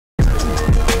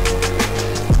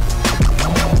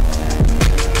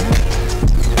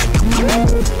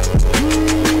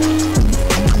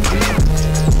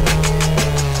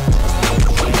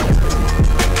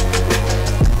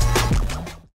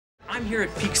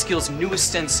Catskill's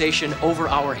newest sensation over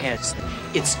our heads.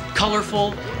 It's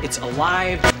colorful, it's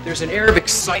alive, there's an air of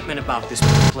excitement about this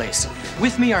place.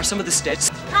 With me are some of the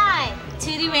states. Hi,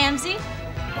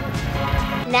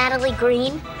 𝗔𝗓𝗩𝗘𝗧𝗨𝗥𝗘𝗦. Natalie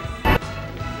Green.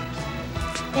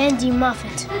 Andy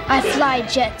Moffat. I fly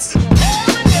jets.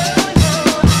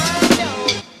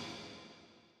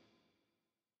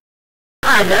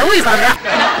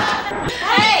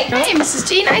 Hey, Mrs.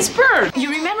 G, nice bird.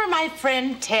 You remember my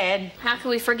friend Ted? How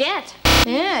can we forget?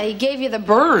 Yeah, he gave you the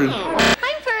bird.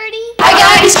 Hi, Birdie.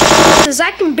 Hi, guys! I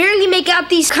can barely make out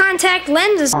these contact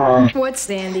lenses. What's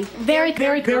Andy? Very.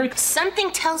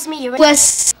 Something tells me you're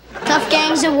West. Tough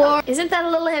gangs of war. Isn't that a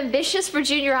little ambitious for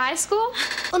junior high school?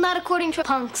 Well, not according to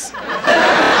punks.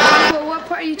 Well, what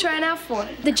part are you trying out for?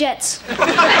 The Jets.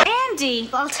 Andy!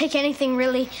 I'll take anything,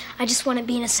 really. I just want to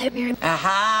be in a Siberian.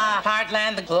 Aha,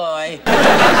 Heartland the Gloy.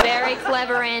 Very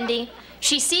clever, Andy.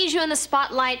 She sees you in the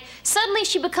spotlight. Suddenly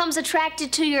she becomes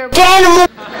attracted to your... Animal!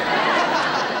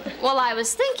 Well, I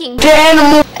was thinking...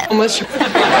 Animal! Well,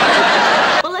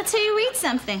 let's hear you read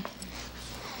something.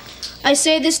 I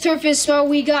say this turf is all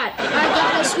we got. I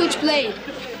got a switchblade.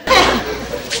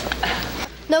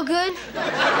 No good?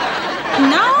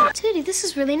 No? Tootie, this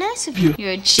is really nice of you.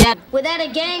 You're a jet. Without a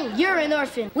gang, you're an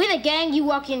orphan. With a gang, you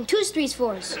walk in 2 streets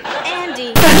for us.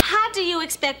 Andy, how do you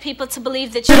expect people to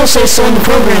believe that you... It'll say so in the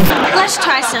program. Let's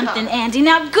try something, Andy.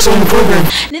 Now, go. So in the program.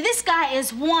 Now, this guy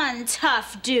is one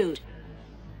tough dude.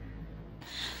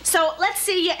 So, let's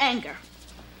see your anger.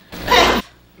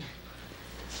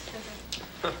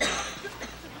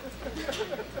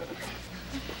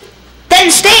 Then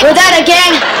stay without a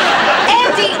gang.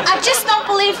 Andy, I just don't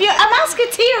believe you're a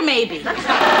musketeer, maybe.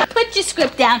 Put your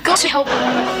script down. Go to help.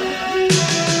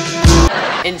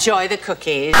 Enjoy the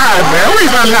cookies.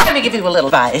 Let me give you a little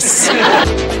advice.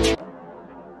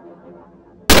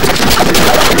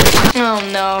 Oh,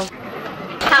 no.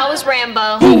 How was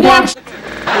Rambo? Look out.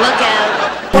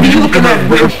 What are you looking at,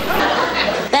 Will?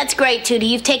 That's great, Tootie.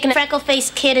 You've taken a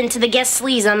freckle-faced kid into the guest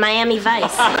sleaze on Miami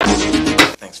Vice.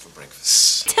 Thanks for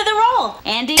breakfast. To the roll,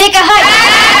 Andy. Take a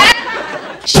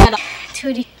hike. Shut up.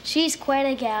 Tootie, she's quite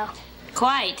a gal.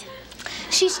 Quite.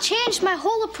 She's changed my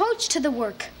whole approach to the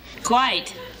work.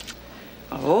 Quite.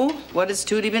 Oh, what has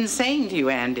Tootie been saying to you,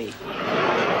 Andy?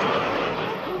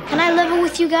 Can I level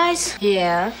with you guys?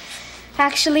 Yeah.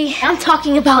 Actually, I'm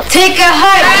talking about take a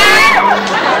hike.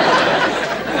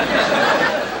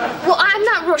 Well, I'm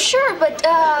not real sure, but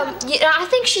yeah, I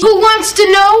think she's... Who wants to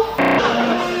know?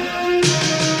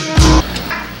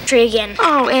 Tree again.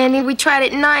 Oh, Andy, we tried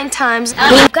it 9 times.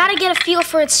 You've got to get a feel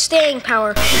for its staying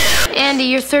power. Andy,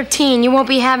 you're 13. You won't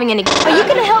be having any... Are you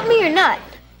gonna help me or not?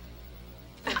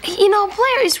 You know,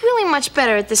 Blair is really much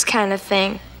better at this kind of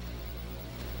thing.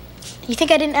 You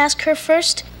think I didn't ask her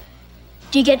first?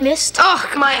 Do you get missed? Oh,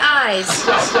 my eyes.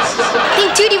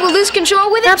 Think Tootie will lose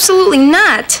control with it? Absolutely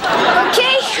not.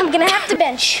 Okay, I'm gonna have to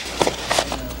bench.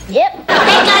 Yep.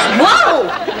 Hey, guys, whoa!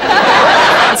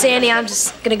 Andy, I'm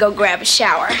just gonna go grab a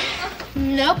shower.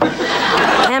 Nope.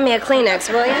 Hand me a Kleenex,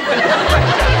 will you?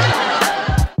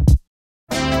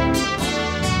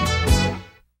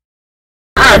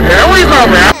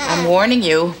 I'm warning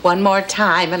you one more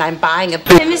time, and I'm buying a...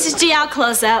 Hey, Mrs. G, I'll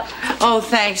close out. Oh,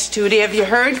 thanks, Tootie. Have you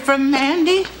heard from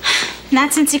Andy?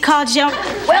 Not since he called you.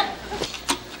 Well,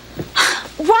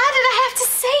 Why did I have to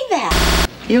say that?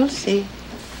 You'll see.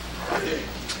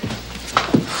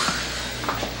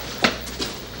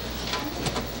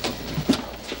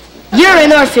 You're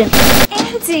an orphan.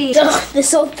 Andy. Ugh,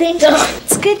 this old thing. Ugh.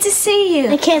 It's good to see you.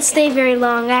 I can't stay very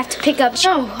long. I have to pick up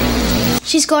Jo.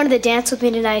 She's going to the dance with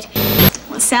me tonight.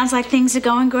 Well, it sounds like things are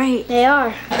going great. They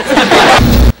are.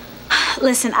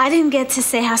 Listen, I didn't get to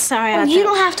say how sorry I You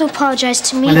don't have to apologize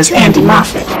to me. Well, there's too. Andy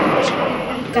Moffat.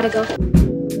 Gotta go.